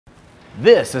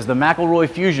This is the McElroy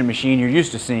fusion machine you're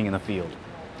used to seeing in the field,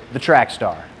 the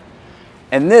Trackstar.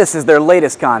 And this is their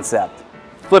latest concept,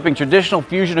 flipping traditional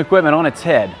fusion equipment on its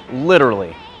head,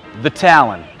 literally, the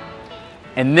Talon.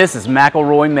 And this is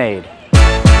McElroy made.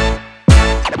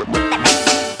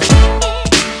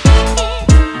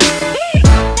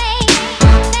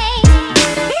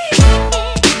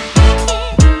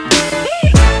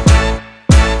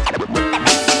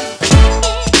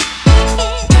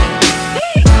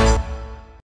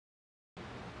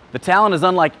 The Talon is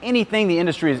unlike anything the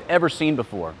industry has ever seen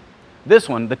before. This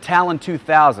one, the Talon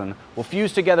 2000, will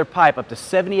fuse together pipe up to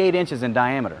 78 inches in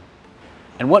diameter.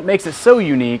 And what makes it so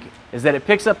unique is that it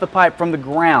picks up the pipe from the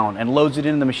ground and loads it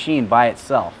into the machine by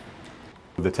itself.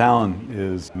 The Talon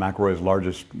is McElroy's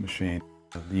largest machine.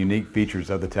 The unique features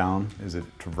of the Talon is it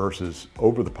traverses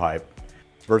over the pipe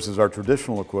versus our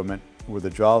traditional equipment where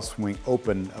the jaws swing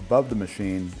open above the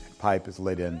machine and pipe is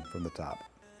laid in from the top.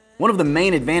 One of the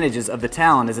main advantages of the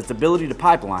Talon is its ability to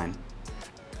pipeline.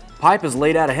 Pipe is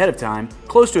laid out ahead of time,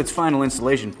 close to its final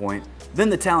installation point,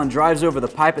 then the Talon drives over the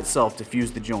pipe itself to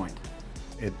fuse the joint.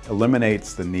 It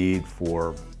eliminates the need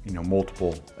for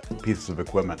multiple pieces of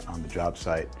equipment on the job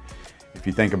site. If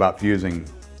you think about fusing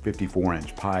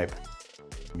 54-inch pipe,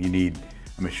 you need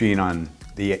a machine on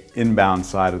the inbound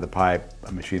side of the pipe,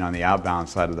 a machine on the outbound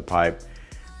side of the pipe,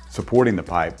 supporting the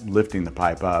pipe, lifting the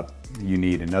pipe up. You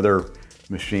need another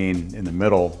machine in the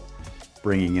middle,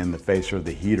 bringing in the facer of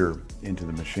the heater into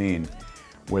the machine,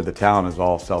 where the Talon is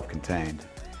all self-contained.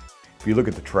 If you look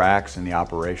at the tracks and the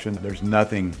operation, there's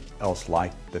nothing else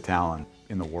like the Talon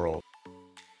in the world.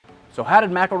 So how did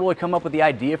McElroy come up with the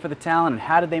idea for the Talon, and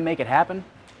how did they make it happen?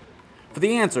 For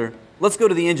the answer, let's go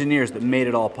to the engineers that made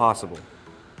it all possible.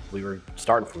 We were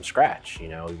starting from scratch,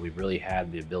 we really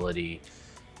had the ability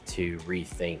to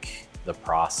rethink the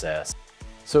process.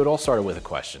 So it all started with a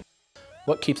question.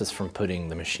 What keeps us from putting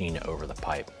the machine over the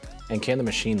pipe? And can the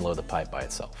machine load the pipe by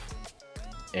itself?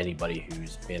 Anybody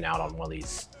who's been out on one of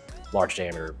these large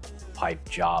diameter pipe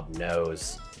job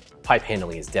knows pipe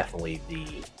handling is definitely the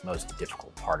most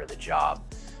difficult part of the job.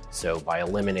 So by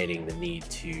eliminating the need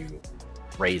to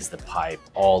raise the pipe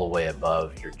all the way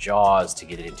above your jaws to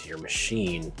get it into your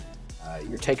machine,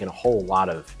 you're taking a whole lot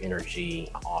of energy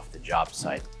off the job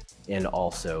site, and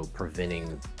also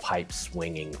preventing pipe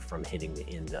swinging from hitting the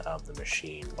end of the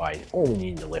machine by only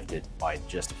needing to lift it by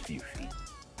just a few feet.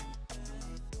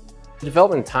 The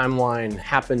development timeline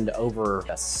happened over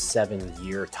a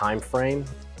 7-year time frame.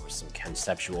 There was some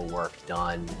conceptual work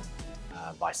done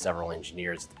by several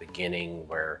engineers at the beginning,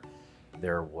 where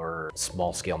there were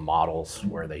small-scale models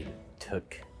where they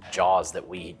took jaws that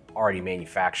we already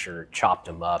manufactured, chopped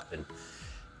them up, and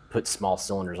put small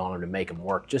cylinders on them to make them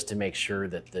work, just to make sure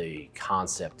that the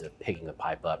concept of picking the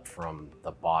pipe up from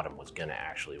the bottom was going to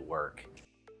actually work.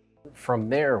 From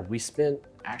there, we spent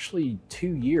actually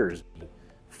 2 years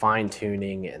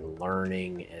fine-tuning and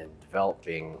learning and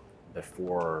developing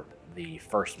before the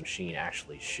first machine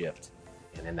actually shipped.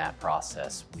 And in that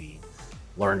process, we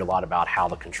learned a lot about how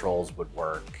the controls would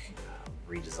work,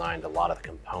 redesigned a lot of the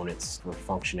components for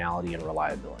functionality and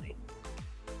reliability.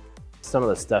 Some of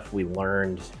the stuff we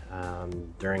learned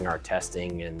during our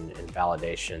testing and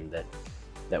validation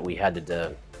that we had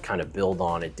to kind of build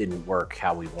on, it didn't work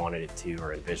how we wanted it to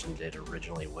or envisioned it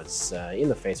originally, was in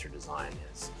the facer design.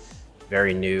 It's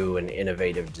very new and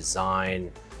innovative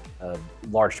design, a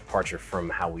large departure from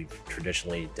how we've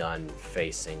traditionally done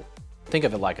facing. Think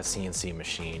of it like a CNC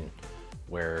machine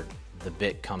where the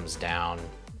bit comes down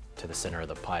to the center of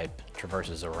the pipe,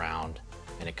 traverses around,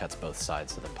 and it cuts both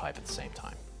sides of the pipe at the same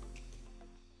time.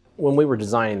 When we were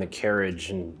designing the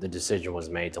carriage and the decision was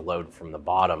made to load from the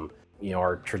bottom,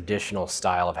 our traditional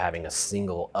style of having a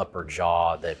single upper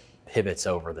jaw that pivots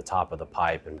over the top of the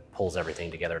pipe and pulls everything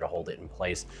together to hold it in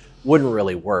place wouldn't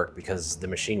really work, because the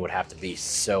machine would have to be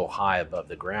so high above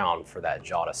the ground for that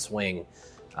jaw to swing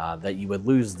that you would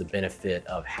lose the benefit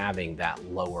of having that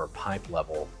lower pipe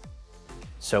level.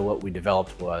 So what we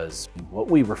developed was what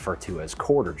we refer to as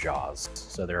quarter jaws.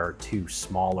 So there are two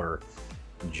smaller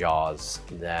jaws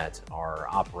that are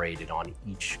operated on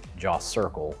each jaw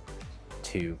circle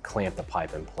to clamp the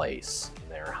pipe in place.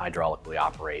 They're hydraulically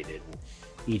operated, and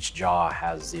each jaw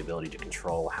has the ability to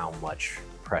control how much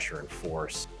pressure and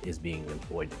force is being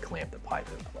employed to clamp the pipe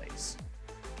in place.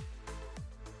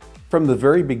 From the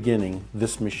very beginning,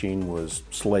 this machine was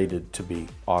slated to be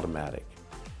automatic,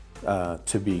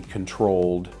 to be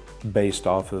controlled based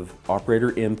off of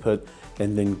operator input,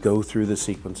 and then go through the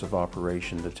sequence of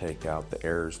operation to take out the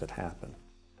errors that happen.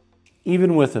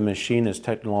 Even with a machine as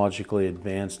technologically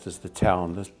advanced as the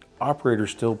Talon, the operator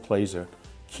still plays a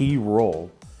key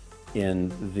role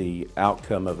in the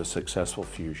outcome of a successful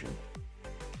fusion.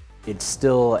 It's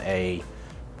still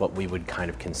what we would kind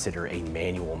of consider a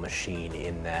manual machine,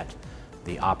 in that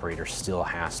the operator still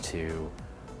has to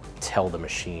tell the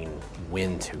machine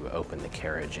when to open the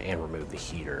carriage and remove the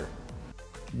heater.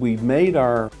 We made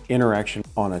our interaction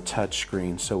on a touch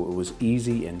screen so it was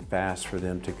easy and fast for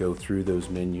them to go through those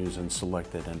menus and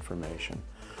select that information.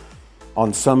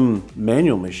 On some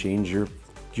manual machines,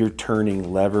 you're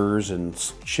turning levers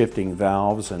and shifting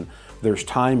valves, and there's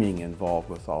timing involved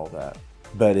with all that.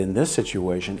 But in this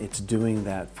situation, it's doing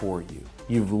that for you.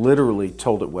 You've literally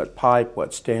told it what pipe,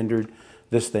 what standard,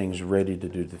 this thing's ready to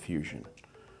do the fusion.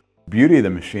 The beauty of the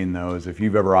machine, though, is if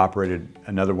you've ever operated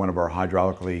another one of our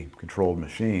hydraulically controlled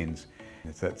machines,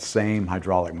 it's that same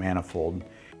hydraulic manifold.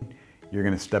 You're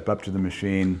going to step up to the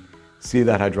machine, see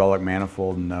that hydraulic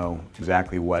manifold, and know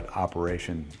exactly what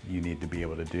operation you need to be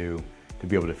able to do to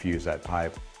be able to fuse that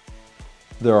pipe.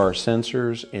 There are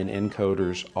sensors and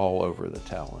encoders all over the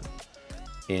Talon,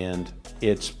 and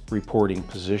it's reporting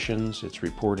positions, it's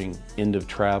reporting end of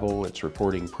travel, it's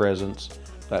reporting presence.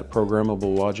 That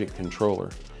programmable logic controller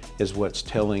is what's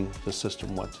telling the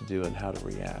system what to do and how to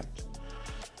react.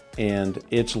 And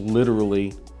it's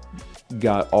literally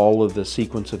got all of the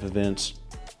sequence of events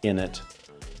in it.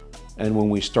 And when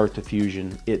we start the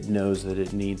fusion, it knows that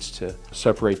it needs to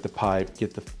separate the pipe,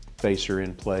 get the facer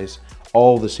in place,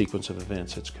 all the sequence of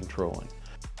events it's controlling.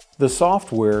 The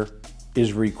software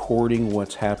is recording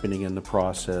what's happening in the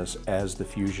process as the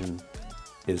fusion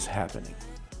is happening.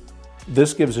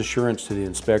 This gives assurance to the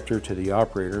inspector, to the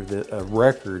operator, that a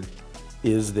record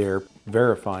is there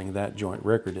verifying that joint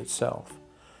record itself.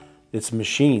 It's a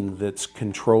machine that's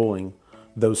controlling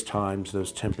those times,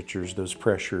 those temperatures, those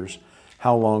pressures,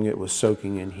 how long it was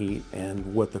soaking in heat,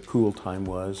 and what the cool time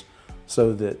was,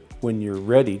 so that when you're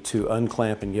ready to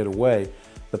unclamp and get away,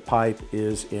 the pipe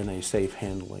is in a safe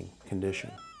handling condition.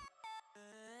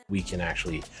 We can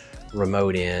actually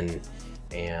remote in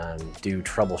and do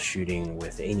troubleshooting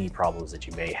with any problems that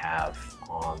you may have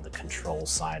on the control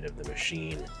side of the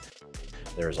machine.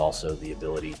 There's also the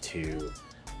ability to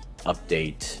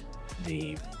update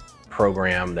the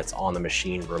program that's on the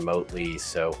machine remotely.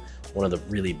 So one of the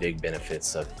really big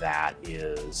benefits of that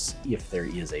is if there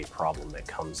is a problem that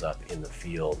comes up in the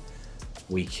field,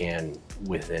 we can,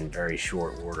 within very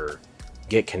short order,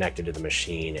 get connected to the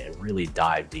machine and really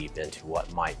dive deep into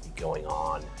what might be going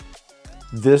on.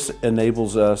 This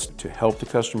enables us to help the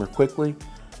customer quickly,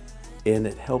 and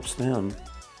it helps them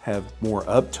have more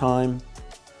uptime,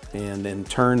 and in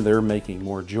turn they're making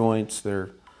more joints,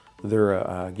 they're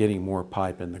getting more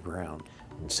pipe in the ground.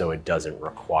 And so it doesn't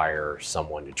require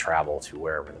someone to travel to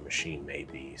wherever the machine may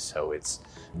be. So it's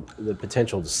the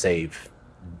potential to save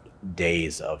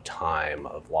days of time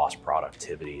of lost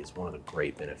productivity is one of the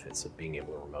great benefits of being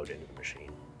able to remote into the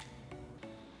machine.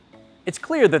 It's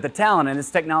clear that the Talon and its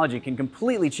technology can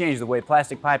completely change the way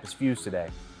plastic pipe is fused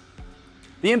today.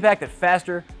 The impact that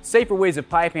faster, safer ways of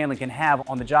pipe handling can have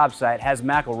on the job site has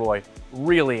McElroy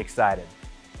really excited.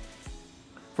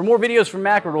 For more videos from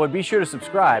McElroy, be sure to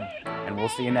subscribe, and we'll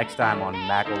see you next time on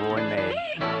McElroy Made.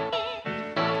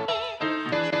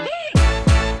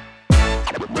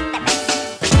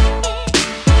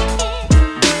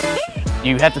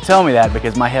 You have to tell me that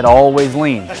because my head always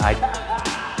leans.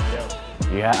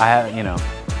 You know.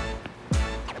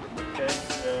 Okay,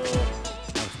 so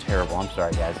That was terrible. I'm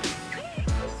sorry, guys.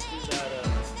 let's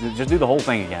do that. Just do the whole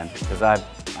thing again, because I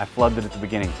flubbed it at the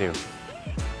beginning too.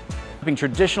 Flipping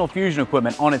traditional fusion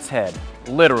equipment on its head,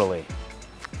 literally.